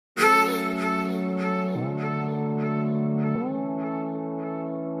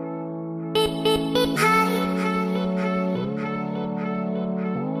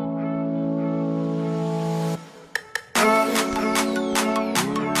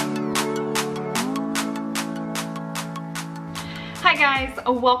guys,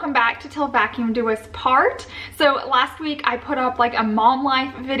 welcome back to Till Vacuum Do Us Part. So last week I put up like a mom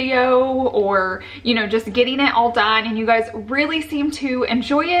life video, or you know, just getting it all done, and you guys really seem to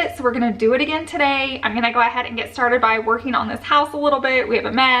enjoy it, so we're gonna do it again today. I'm gonna go ahead and get started by working on this house a little bit. We have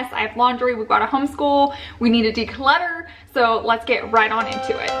a mess, I have laundry, we've got a homeschool, we need to declutter, so let's get right on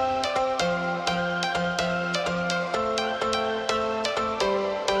into it.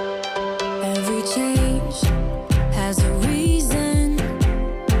 Every change has a reason,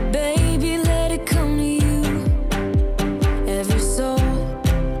 baby, let it come to you. Every soul,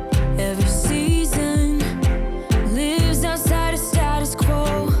 every season lives outside of status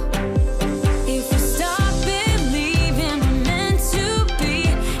quo. If we stop believing we're meant to be,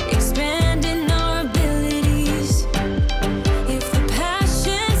 expanding our abilities. If the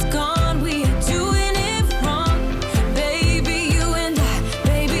passion's gone, we are doing it wrong. Baby, you and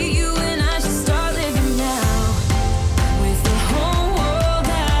I should start living now. With the whole world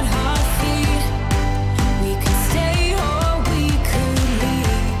at our feet, we could stay or we could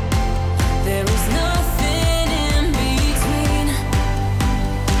leave. There is nothing in between.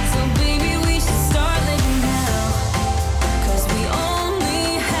 So baby, we should start living now. 'Cause we only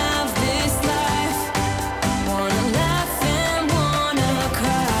have this life. Wanna laugh and wanna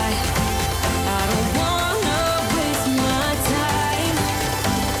cry. I don't wanna waste my time.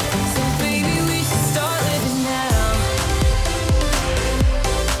 So baby, we should start living now.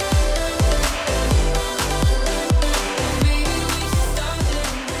 Baby, we should start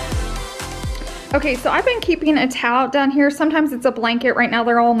living now. Okay, so I've been keeping a towel down here. Sometimes it's a blanket. Right now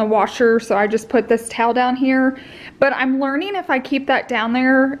they're all in the washer, so I just put this towel down here. But I'm learning if I keep that down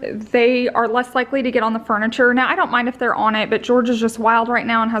there, they are less likely to get on the furniture. Now, I don't mind if they're on it, but George is just wild right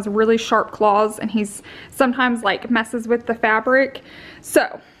now and has really sharp claws, and he's sometimes like messes with the fabric.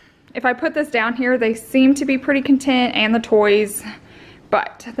 So if I put this down here, they seem to be pretty content, and the toys,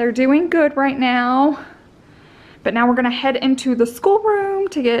 but they're doing good right now. But now we're gonna head into the schoolroom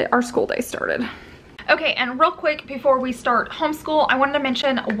to get our school day started. Okay, and real quick before we start homeschool, I wanted to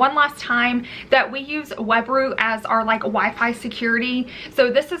mention one last time that we use Webroot as our like Wi-Fi security. So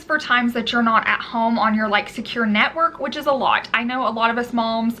this is for times that you're not at home on your like secure network, which is a lot. I know a lot of us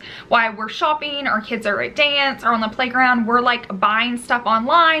moms, while we're shopping, our kids are at dance or on the playground, we're like buying stuff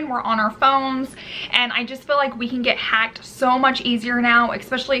online, we're on our phones, and I just feel like we can get hacked so much easier now,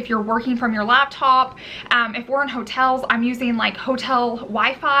 especially if you're working from your laptop. If we're in hotels, I'm using like hotel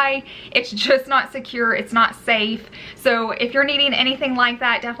Wi-Fi. It's just not secure. It's not safe. So if you're needing anything like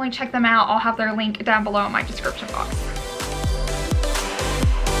that, definitely check them out. I'll have their link down below in my description box.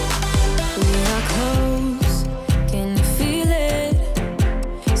 We are close, can you feel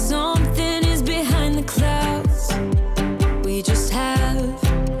it? Something is behind the clouds. We just have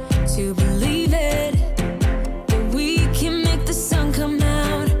to believe it, that we can make the sun come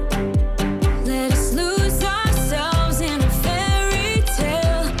out. Let us lose ourselves in a fairy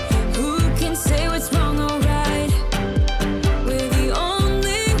tale. Who can say what's wrong or right? We're the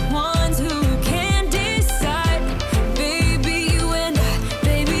only ones who can decide. Baby, you and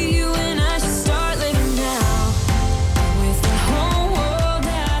I should start living now. With the whole world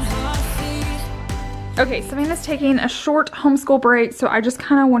at our feet. Okay, Savannah's taking a short homeschool break, so I just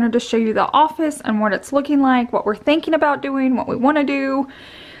kind of wanted to show you the office and what it's looking like, what we're thinking about doing, what we want to do.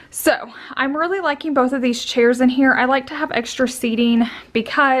 So I'm really liking both of these chairs in here. I like to have extra seating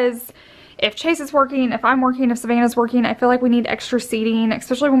because if Chase is working, if I'm working, if Savannah's working, I feel like we need extra seating,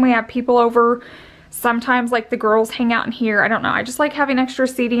 especially when we have people over. Sometimes like the girls hang out in here. I don't know. I just like having extra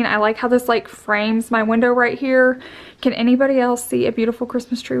seating. I like how this like frames my window right here. Can anybody else see a beautiful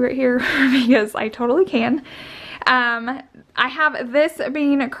Christmas tree right here? Because I totally can. I have this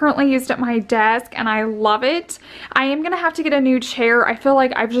being currently used at my desk, and I love it. I am gonna have to get a new chair. I feel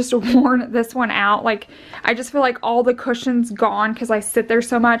like I've just worn this one out. Like, I just feel like all the cushion's gone because I sit there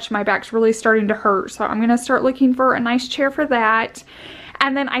so much. My back's really starting to hurt, so I'm gonna start looking for a nice chair for that.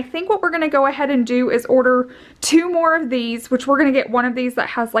 And then I think what we're gonna go ahead and do is order 2 more of these, which we're gonna get one of these that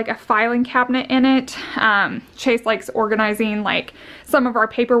has like a filing cabinet in it. Chase likes organizing like some of our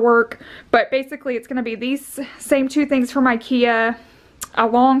paperwork, but basically it's gonna be these same 2 things from IKEA, a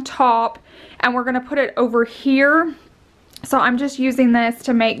long top, and we're gonna put it over here. So I'm just using this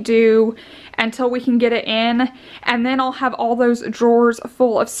to make do until we can get it in, and then I'll have all those drawers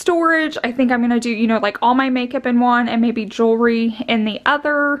full of storage. I think I'm gonna do, you know, like all my makeup in one and maybe jewelry in the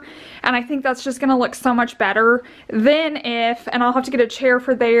other, and I think that's just gonna look so much better. Then and I'll have to get a chair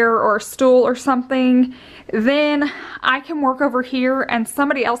for there or a stool or something, then I can work over here and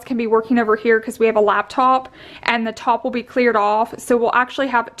somebody else can be working over here because we have a laptop and the top will be cleared off. So we'll actually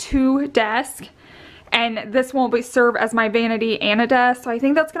have 2 desks. and this won't serve as my vanity and a desk. So I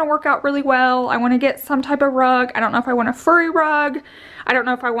think that's going to work out really well. I want to get some type of rug. I don't know if I want a furry rug. I don't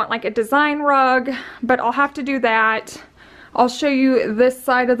know if I want like a design rug, but I'll have to do that. I'll show you this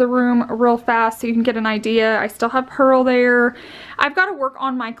side of the room real fast so you can get an idea. I still have Pearl there. I've got to work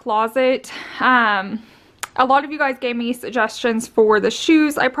on my closet. A lot of you guys gave me suggestions for the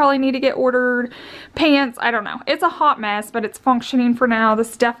shoes I probably need to get ordered, pants, I don't know. It's a hot mess, but it's functioning for now.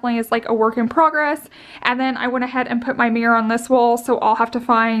 This definitely is like a work in progress. And then I went ahead and put my mirror on this wall, so I'll have to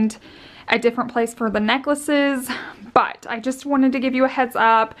find a different place for the necklaces. But I just wanted to give you a heads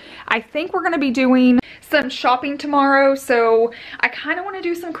up. I think we're going to be doing some shopping tomorrow, so I kind of want to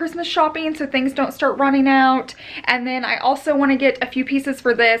do some Christmas shopping so things don't start running out. And then I also want to get a few pieces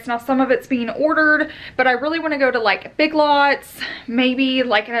for this. Now some of it's being ordered, but I really want to go to like Big Lots, maybe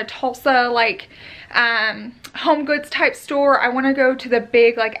like in a Tulsa like home goods type store. I want to go to the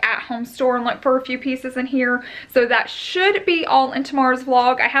big like at home store and look for a few pieces in here. So that should be all in tomorrow's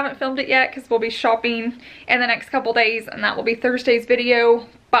vlog. I haven't filmed it yet because we'll be shopping in the next couple days, and that will be Thursday's video.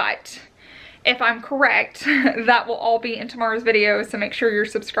 But if I'm correct, that will all be in tomorrow's video. So make sure you're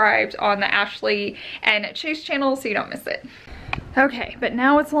subscribed on the Ashley and Chase channel so you don't miss it. Okay, but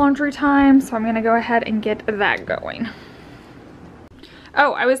now it's laundry time, so I'm gonna go ahead and get that going.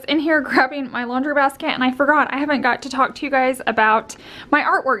 Oh, I was in here grabbing my laundry basket and I forgot I haven't got to talk to you guys about my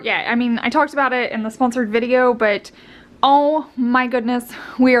artwork yet. I mean, I talked about it in the sponsored video, but oh my goodness,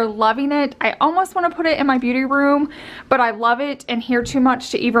 we are loving it. I almost want to put it in my beauty room, but I love it in here too much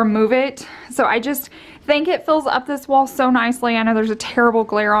to even move it. So I just think it fills up this wall so nicely. I know there's a terrible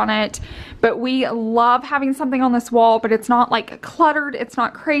glare on it, but we love having something on this wall, but it's not like cluttered. It's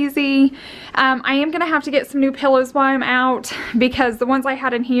not crazy. I am going to have to get some new pillows while I'm out because the ones I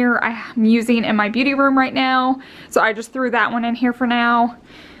had in here I'm using in my beauty room right now. So I just threw that one in here for now.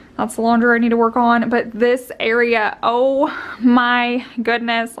 That's the laundry I need to work on. But this area, oh my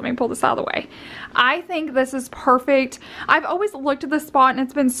goodness, let me pull this out of the way. I think this is perfect. I've always looked at this spot and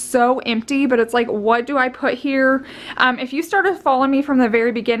it's been so empty, but it's like, what do I put here? If you started following me from the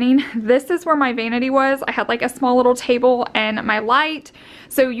very beginning, this is where my vanity was. I had like a small little table and my light.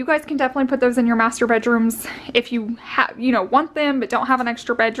 So you guys can definitely put those in your master bedrooms if you have, you know, want them but don't have an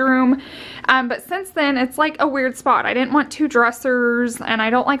extra bedroom. But since then, it's like a weird spot. I didn't want two dressers and I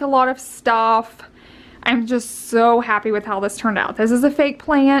don't like a lot of stuff. I'm just so happy with how this turned out. This is a fake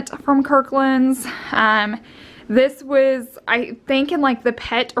plant from Kirkland's. This was, I think, in like the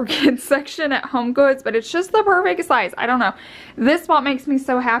pet or kids section at Home Goods, but it's just the perfect size. I don't know. This spot makes me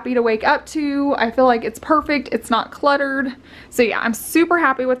so happy to wake up to. I feel like it's perfect. It's not cluttered. So yeah, I'm super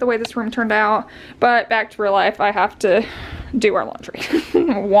happy with the way this room turned out. But back to real life, I have to do our laundry.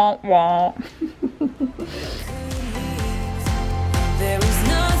 Womp womp. There is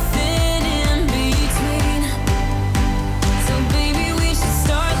nothing in between. So baby, we should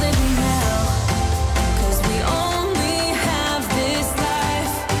start living now. 'Cause we only have this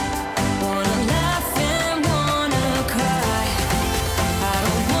life. Wanna laugh and wanna cry. I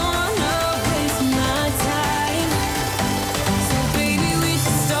don't wanna waste my time. So baby, we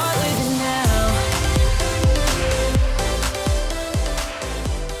should start living now.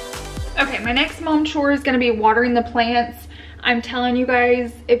 Okay, my next mom chore is gonna be watering the plants. I'm telling you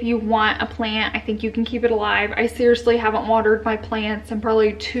guys, if you want a plant, I think you can keep it alive. I seriously haven't watered my plants in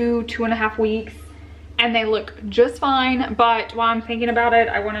probably 2.5 weeks, and they look just fine. But while I'm thinking about it,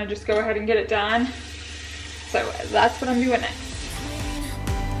 I want to just go ahead and get it done. So that's what I'm doing next.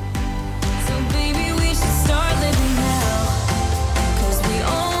 So baby, we should start living now. 'Cause we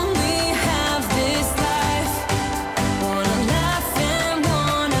only have this life. Wanna laugh and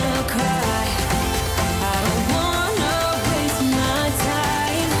wanna cry. I don't wanna waste my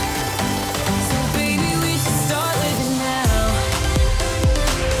time. So baby, we should start living now.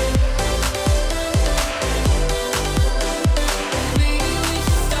 Baby, we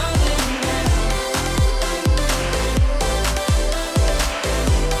should start living now.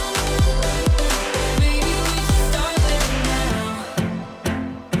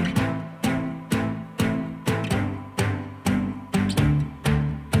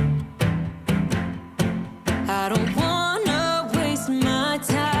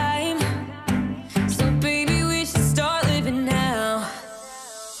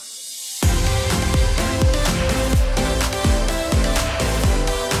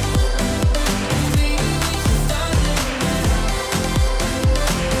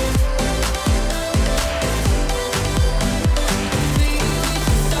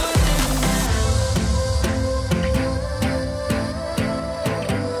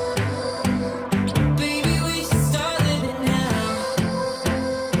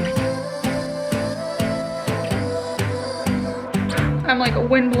 I'm like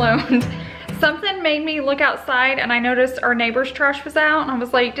windblown. Something made me look outside and I noticed our neighbor's trash was out and I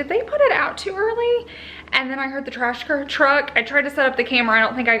was like, did they put it out too early? And then I heard the trash truck. I tried to set up the camera. I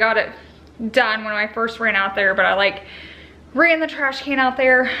don't think I got it done when I first ran out there, but I like ran the trash can out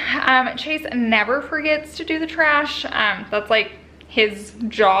there. Chase never forgets to do the trash. That's like his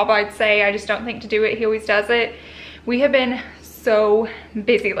job, I'd say. I just don't think to do it. He always does it. We have been so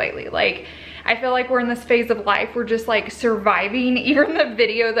busy lately. Like, I feel like we're in this phase of life. We're just like surviving. Even the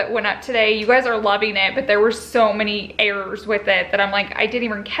video that went up today, you guys are loving it, but there were so many errors with it that I'm like, I didn't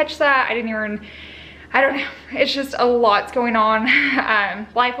even catch that. I don't know. It's just a lot's going on.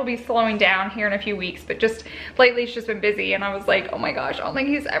 Life will be slowing down here in a few weeks, but just lately it's just been busy. And I was like, oh my gosh, I don't think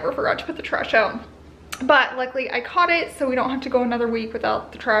he's ever forgot to put the trash out. But luckily I caught it, so we don't have to go another week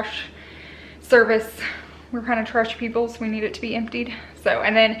without the trash service. We're kind of trash people, so we need it to be emptied. So,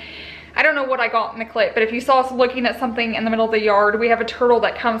 and then I don't know what I got in the clip, but if you saw us looking at something in the middle of the yard, we have a turtle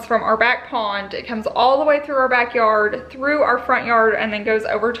that comes from our back pond. It comes all the way through our backyard, through our front yard, and then goes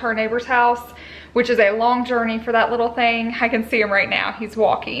over to our neighbor's house, which is a long journey for that little thing. I can see him right now. He's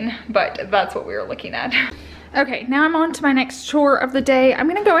walking, but that's what we were looking at. Okay, now I'm on to my next chore of the day. I'm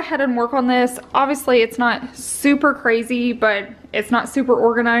gonna go ahead and work on this. Obviously, it's not super crazy, but it's not super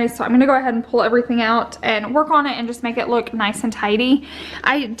organized, so I'm gonna go ahead and pull everything out and work on it and just make it look nice and tidy.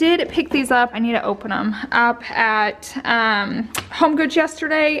 I did pick these up. I need to open them up at Home Goods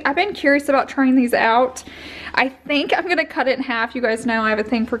yesterday. I've been curious about trying these out. I think I'm gonna cut it in half. You guys know I have a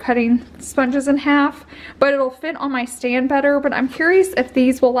thing for cutting sponges in half, but it'll fit on my stand better. But I'm curious if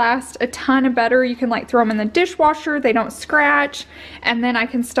these will last a ton of better. You can like throw them in the dishwasher, they don't scratch, and then I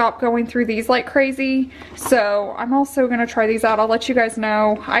can stop going through these like crazy. So I'm also gonna try these out. I'll let you guys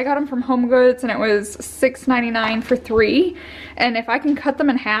know. I got them from Home Goods and it was $6.99 for 3. And if I can cut them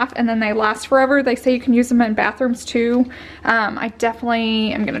in half and then they last forever, they say you can use them in bathrooms too. I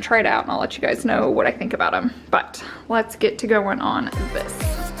definitely am gonna try it out and I'll let you guys know what I think about them. But let's get to going on this.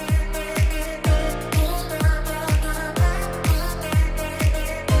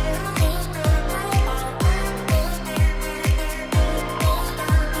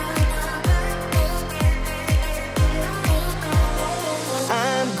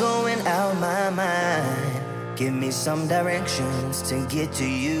 I'm going out my mind. Give me some directions to get to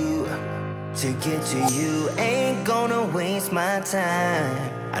you. To get to you, ain't gonna waste my time.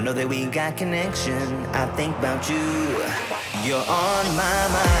 I know that we got connection. I think about you. You're on my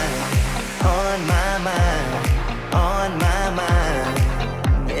mind, on my mind, on my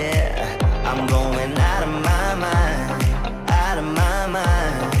mind. Yeah, I'm going out of my mind, out of my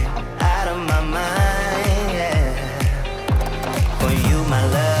mind, out of my mind. Yeah, for you, my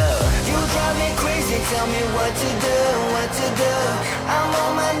love. You drive me crazy. Tell me what to do, what to do. I'm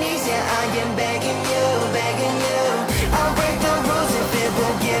on my knees, yeah, I am begging you, begging you. I'll break the rules if it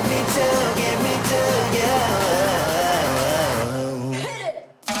will get me to you.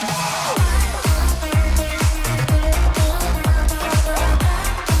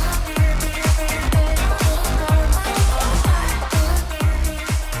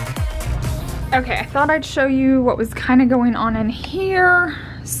 Okay, I thought I'd show you what was kind of going on in here.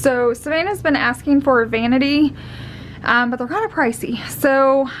 So Savannah's been asking for a vanity, but they're kind of pricey.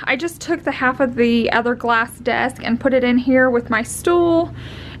 So I just took the half of the other glass desk and put it in here with my stool.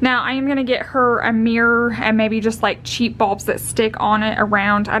 Now I am gonna get her a mirror and maybe just like cheap bulbs that stick on it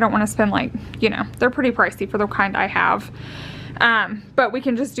around. I don't want to spend like, you know, they're pretty pricey for the kind I have. But we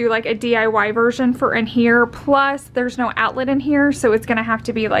can just do like a DIY version for in here. Plus there's no outlet in here, so it's gonna have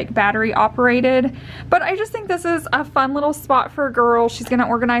to be like battery operated. But I just think this is a fun little spot for a girl. She's gonna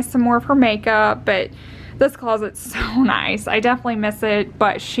organize some more of her makeup, but this closet's so nice. I definitely miss it,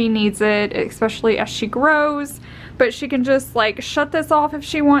 but she needs it, especially as she grows. But she can just like shut this off if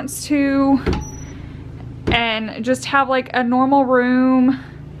she wants to and just have like a normal room.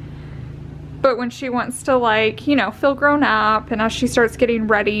 But when she wants to like, you know, feel grown up, and as she starts getting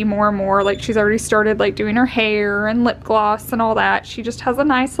ready more and more, like she's already started like doing her hair and lip gloss and all that, she just has a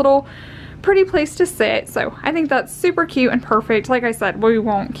nice little pretty place to sit. So I think that's super cute and perfect. Like I said, we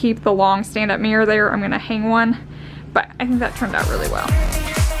won't keep the long stand-up mirror there. I'm gonna hang one, but I think that turned out really well.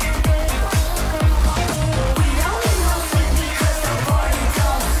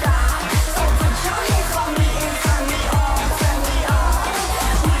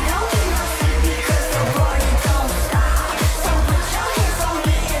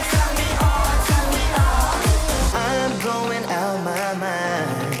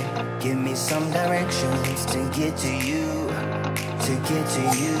 Some directions to get to you, to get to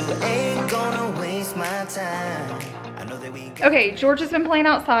you. Ain't gonna waste my time. I know that we got Okay, George has been playing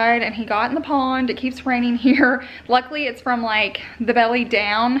outside and he got in the pond. It keeps raining here. Luckily it's from like the belly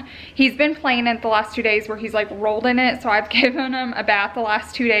down. He's been playing it the last 2 days where he's like rolled in it. So I've given him a bath the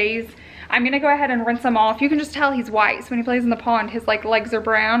last 2 days. I'm gonna go ahead and rinse him off. You can just tell he's white. So when he plays in the pond, his like legs are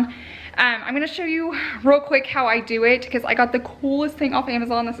brown. I'm gonna show you real quick how I do it because I got the coolest thing off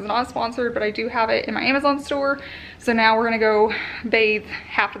Amazon. This is not sponsored, but I do have it in my Amazon store. So now we're gonna go bathe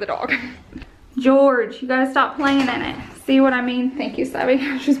half of the dog. George, you gotta stop playing in it. See what I mean? Thank you,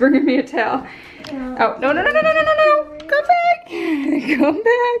 Savvy. She's bringing me a towel. Oh, no, no, no, no, no, no, no, no. Come back. Come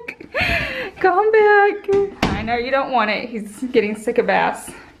back. Come back. I know you don't want it. He's getting sick of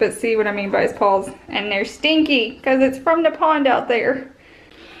baths. But see what I mean by his paws. And they're stinky because it's from the pond out there.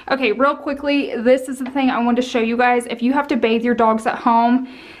 Okay, real quickly, this is the thing I wanted to show you guys. If you have to bathe your dogs at home,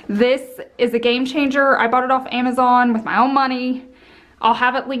 this is a game changer. I bought it off Amazon with my own money. I'll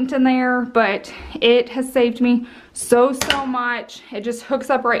have it linked in there, but it has saved me so much. It just hooks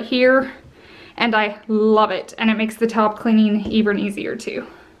up right here and I love it. And it makes the tub cleaning even easier too.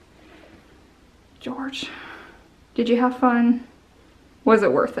 George, did you have fun? Was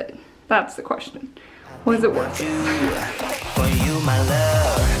it worth it? That's the question. Was it worth it? For you, my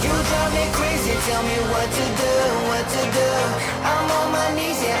love. You drive me crazy, tell me what to do, what to do. I'm on my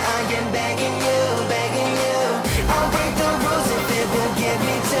knees, yeah, I am begging you, begging you. I'll break the rules if it will get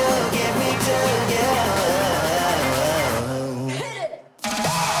me to, yeah.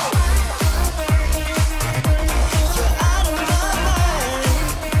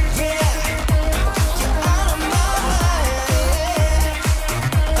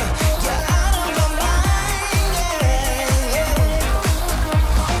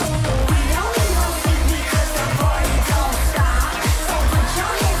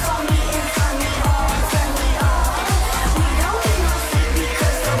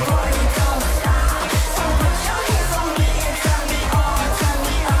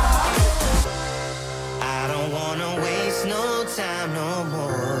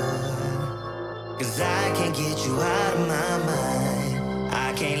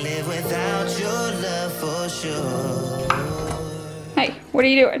 Hey, what are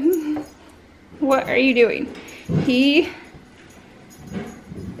you doing? What are you doing? He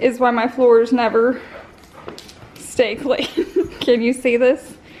is why my floors never stay clean. Can you see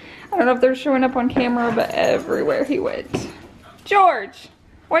this? I don't know if they're showing up on camera, but everywhere he went. George,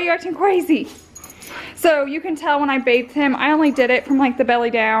 why are you acting crazy? So you can tell when I bathed him, I only did it from like the belly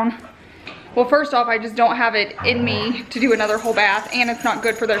down. Well, first off, I just don't have it in me to do another whole bath, and it's not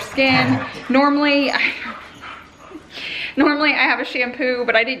good for their skin. Normally I have a shampoo,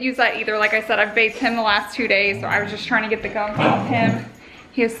 but I didn't use that either. Like I said, I've bathed him the last 2 days, so I was just trying to get the gunk off him.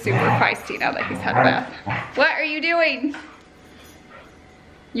 He is super feisty now that he's had a bath. What are you doing?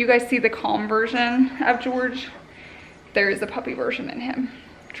 You guys see the calm version of George? There is a puppy version in him.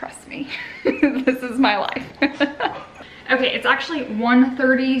 Trust me. This is my life. Okay, it's actually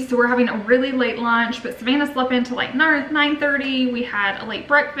 1:30, so we're having a really late lunch, but Savannah slept in till like 9:30. We had a late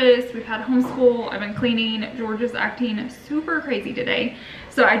breakfast, we've had homeschool, I've been cleaning. George is acting super crazy today.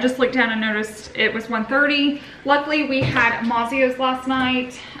 So I just looked down and noticed it was 1:30. Luckily, we had Mazio's last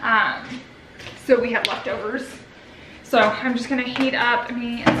night, so we had leftovers. So I'm just gonna heat up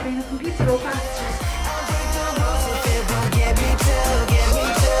me and Savannah some pizza real fast.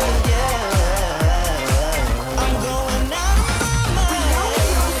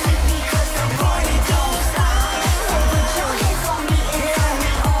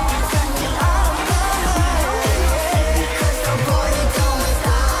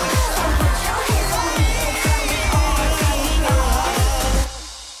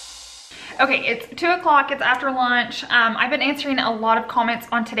 Okay, it's 2 o'clock, it's after lunch. I've been answering a lot of comments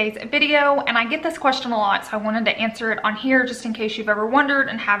on today's video, and I get this question a lot, so I wanted to answer it on here just in case you've ever wondered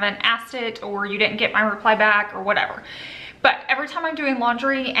and haven't asked it, or you didn't get my reply back or whatever. But every time I'm doing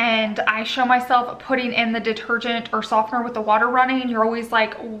laundry and I show myself putting in the detergent or softener with the water running, you're always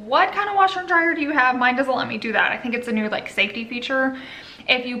like, what kind of washer and dryer do you have? Mine doesn't let me do that. I think it's a new like safety feature.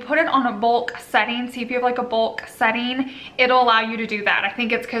 If you put it on a bulk setting, see if you have like a bulk setting, it'll allow you to do that. I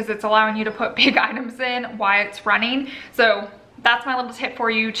think it's because it's allowing you to put big items in while it's running. So that's my little tip for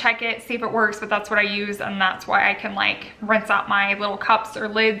you. Check it, see if it works, but that's what I use, and that's why I can like rinse out my little cups or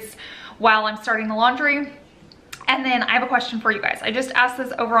lids while I'm starting the laundry. And then I have a question for you guys. I just asked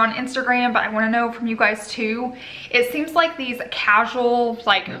this over on Instagram, but I want to know from you guys too. It seems like these casual,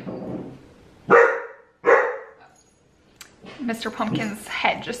 like, Mr. Pumpkin's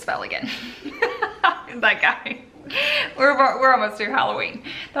head just fell again. That guy. We're almost through Halloween.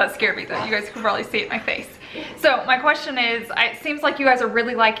 That scared me though. You guys can probably see it in my face. So my question is, it seems like you guys are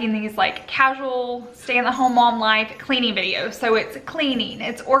really liking these like casual stay in the home mom life cleaning videos. So it's cleaning,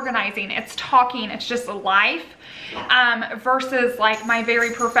 it's organizing, it's talking, it's just a life, versus like my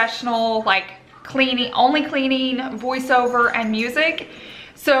very professional like cleaning, only cleaning, voiceover and music.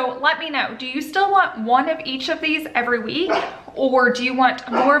 So let me know, do you still want one of each of these every week, or do you want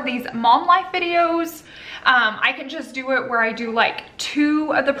more of these mom life videos? I can just do it where I do like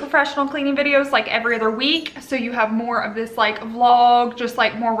 2 of the professional cleaning videos like every other week, so you have more of this like vlog, just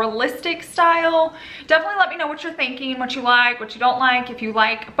like more realistic style. Definitely let me know what you're thinking, what you like, what you don't like, if you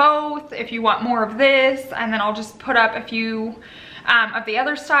like both, if you want more of this, and then I'll just put up a few of the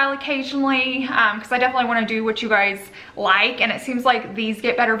other style occasionally, because I definitely want to do what you guys like, and it seems like these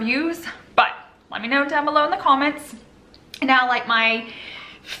get better views. But let me know down below in the comments. Now, like my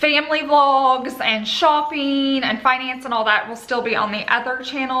family vlogs and shopping and finance and all that will still be on the other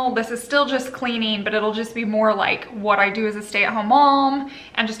channel. This is still just cleaning, but it'll just be more like what I do as a stay-at-home mom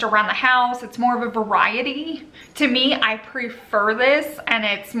and just around the house. It's more of a variety. To me, I prefer this, and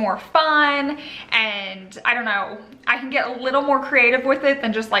it's more fun, and I don't know, I can get a little more creative with it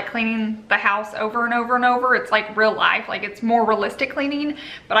than just like cleaning the house over and over and over. It's like real life, like it's more realistic cleaning,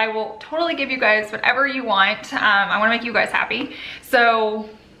 but I will totally give you guys whatever you want. I want to make you guys happy. So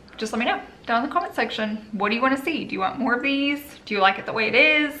just let me know down in the comment section. What do you want to see? Do you want more of these? Do you like it the way it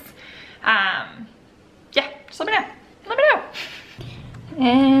is? Yeah, just let me know. Let me know.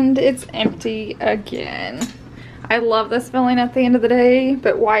 And it's empty again. I love this feeling at the end of the day,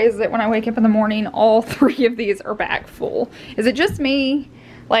 but why is it when I wake up in the morning, all 3 of these are back full? Is it just me?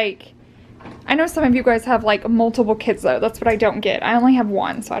 Like, I know some of you guys have like multiple kids though. That's what I don't get. I only have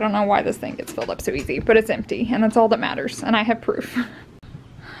 1, so I don't know why this thing gets filled up so easy, but it's empty, and that's all that matters, and I have proof.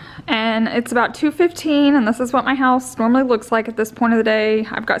 And it's about 2:15, and this is what my house normally looks like at this point of the day.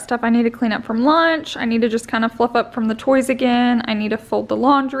 I've got stuff I need to clean up from lunch. I need to just kind of fluff up from the toys again. I need to fold the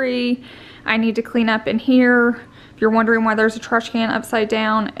laundry. I need to clean up in here. If you're wondering why there's a trash can upside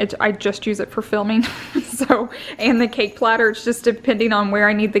down, I just use it for filming. So, and the cake platter, it's just depending on where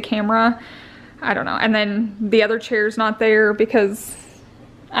I need the camera. I don't know. And then the other chair's not there because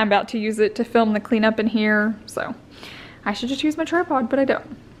I'm about to use it to film the cleanup in here. So I should just use my tripod, but I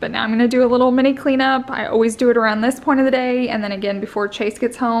don't. But now I'm gonna do a little mini cleanup. I always do it around this point of the day, and then again before Chase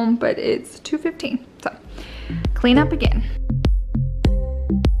gets home, but it's 2:15, so clean up again.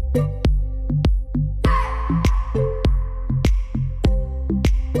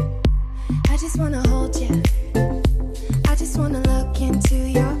 I just wanna hold you. I just wanna look into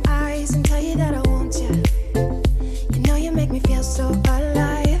your eyes and tell you that I want you. You know you make me feel so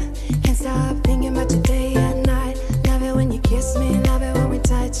alive. Can't stop thinking about you day and night. Love it when you kiss me, love it when we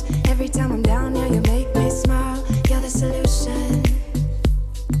touch. Every time I'm down here, you make me smile. You're the solution.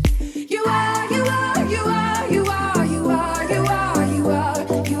 You are, you are, you are, you are, you are, you are, you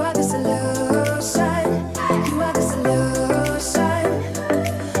are. You are the solution. You are the solution.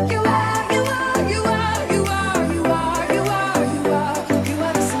 You are, you are, you are, you are, you are, you are, you are. You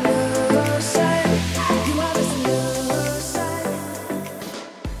are the solution. You are the solution.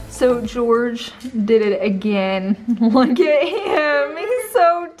 So George did it again. Look at him, he's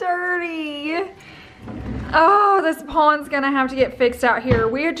so dirty. Oh, this pond's gonna have to get fixed out here.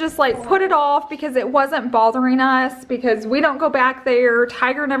 We had just like put it off because it wasn't bothering us, because we don't go back there.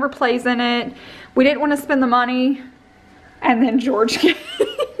 Tiger never plays in it. We didn't want to spend the money. And then George came.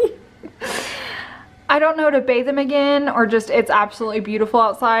 I don't know to bathe him again, or just it's absolutely beautiful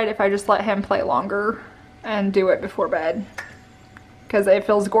outside if I just let him play longer and do it before bed, because it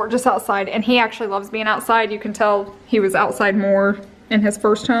feels gorgeous outside, and he actually loves being outside. You can tell he was outside more in his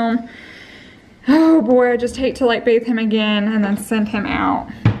first home. Oh boy, I just hate to like bathe him again and then send him out.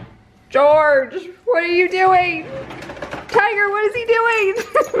 George, what are you doing? Tiger, what is he doing?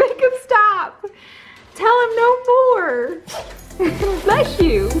 Make him stop. Tell him no more. Bless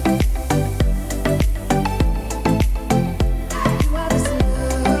you.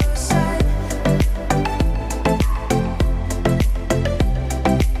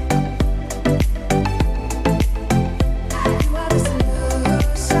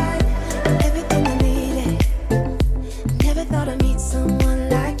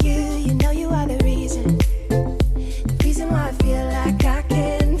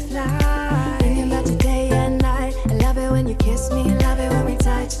 Kiss me, love it when we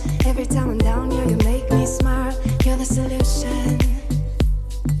touch.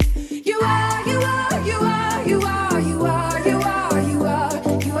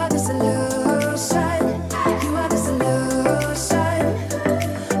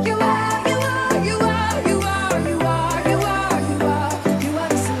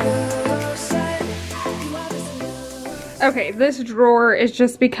 Okay, this drawer is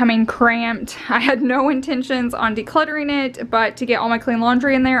just becoming cramped. I had no intentions on decluttering it, but to get all my clean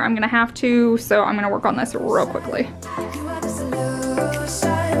laundry in there, I'm gonna have to, so I'm gonna work on this real quickly.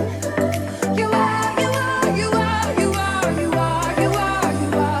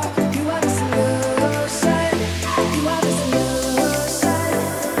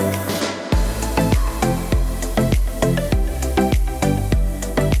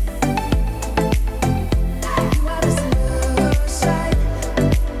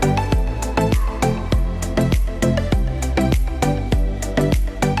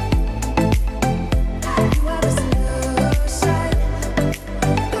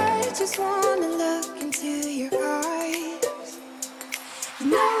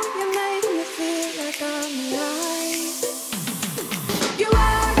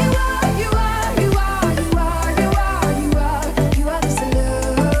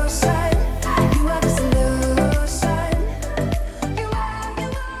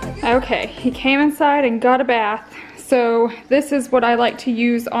 Okay, he came inside and got a bath. So this is what I like to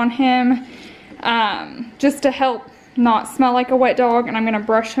use on him, just to help not smell like a wet dog, and I'm gonna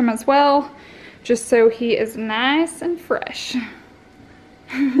brush him as well, just so he is nice and fresh.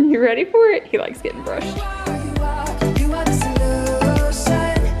 You ready for it? He likes getting brushed.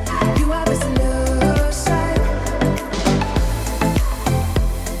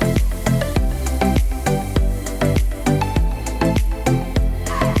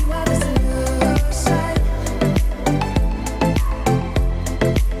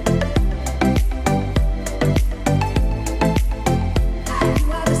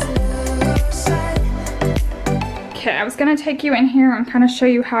 Okay, I was gonna take you in here and kind of show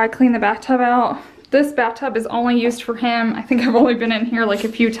you how I clean the bathtub out. This bathtub is only used for him. I think I've only been in here like a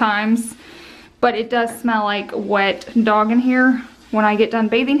few times, but it does smell like wet dog in here when I get done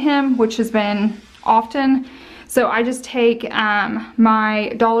bathing him, which has been often. So I just take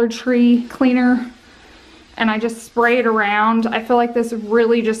my Dollar Tree cleaner and I just spray it around. I feel like this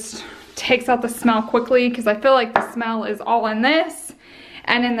really just takes out the smell quickly because I feel like the smell is all in this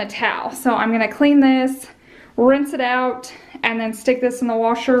and in the towel. So I'm gonna clean this, rinse it out, and then stick this in the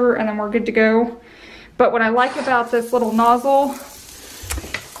washer, and then we're good to go. But what I like about this little nozzle,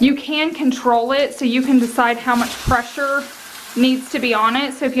 you can control it, so you can decide how much pressure needs to be on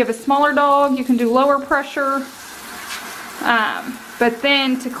it. So if you have a smaller dog, you can do lower pressure. But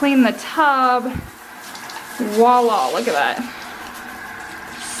then to clean the tub, voila, look at that.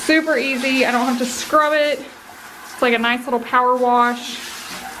 Super easy, I don't have to scrub it. It's like a nice little power wash.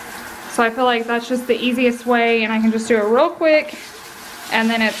 So I feel like that's just the easiest way, and I can just do it real quick, and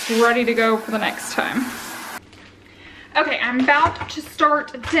then it's ready to go for the next time. Okay, I'm about to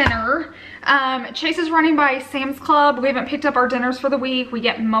start dinner. Chase is running by Sam's Club. We haven't picked up our dinners for the week. We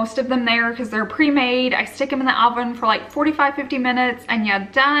get most of them there because they're pre-made. I stick them in the oven for like 45-50 minutes and you're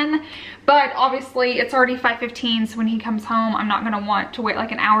done. But obviously it's already 5:15, so when he comes home, I'm not gonna want to wait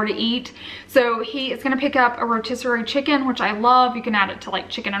like an hour to eat. So he is gonna pick up a rotisserie chicken, which I love. You can add it to like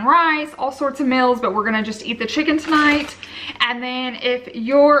chicken and rice, all sorts of meals, but we're gonna just eat the chicken tonight. And then if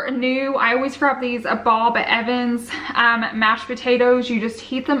you're new, I always grab these Bob Evans mashed potatoes. You just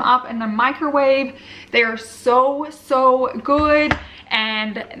heat them up in the microwave. They are so good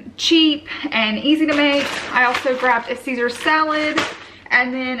and cheap and easy to make. I also grabbed a Caesar salad.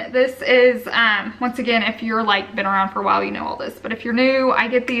 And then this is, once again, if you're like been around for a while, you know all this. But if you're new, I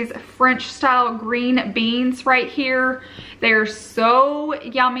get these French style green beans right here. They're so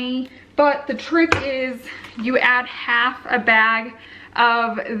yummy. But the trick is you add half a bag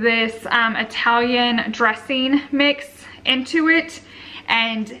of this Italian dressing mix into it,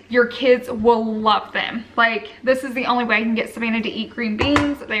 and your kids will love them. Like, this is the only way I can get Savannah to eat green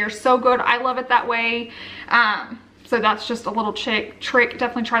beans. They are so good. I love it that way. So that's just a little trick.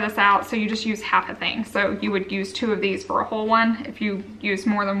 Definitely try this out. So you just use half a thing. So you would use 2 of these for a whole one if you use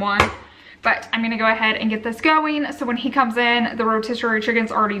more than one. But I'm gonna go ahead and get this going. So when he comes in, the rotisserie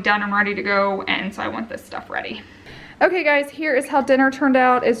chicken's already done and ready to go. And so I want this stuff ready. Okay guys, here is how dinner turned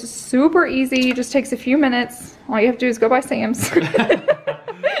out. It's super easy, just takes a few minutes. All you have to do is go by Sam's.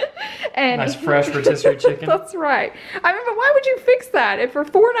 And nice fresh rotisserie chicken. That's right. I mean, but why would you fix that? If for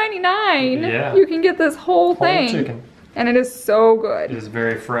 $4.99, yeah, you can get this whole thing. Chicken. And it is so good. It is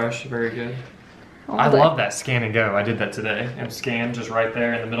very fresh, very good. I love that scan and go. I did that today. It scanned just right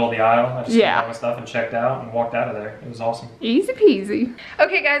there in the middle of the aisle. I just scanned all my stuff and checked out and walked out of there. It was awesome. Easy peasy.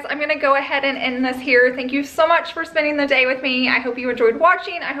 Okay guys, I'm gonna go ahead and end this here. Thank you so much for spending the day with me. I hope you enjoyed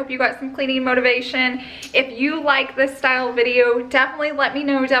watching. I hope you got some cleaning motivation. If you like this style video, definitely let me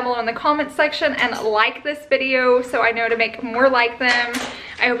know down below in the comments section and like this video so I know to make more like them.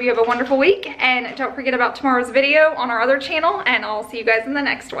 I hope you have a wonderful week, and don't forget about tomorrow's video on our other channel, and I'll see you guys in the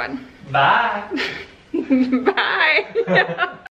next one. Bye. Bye.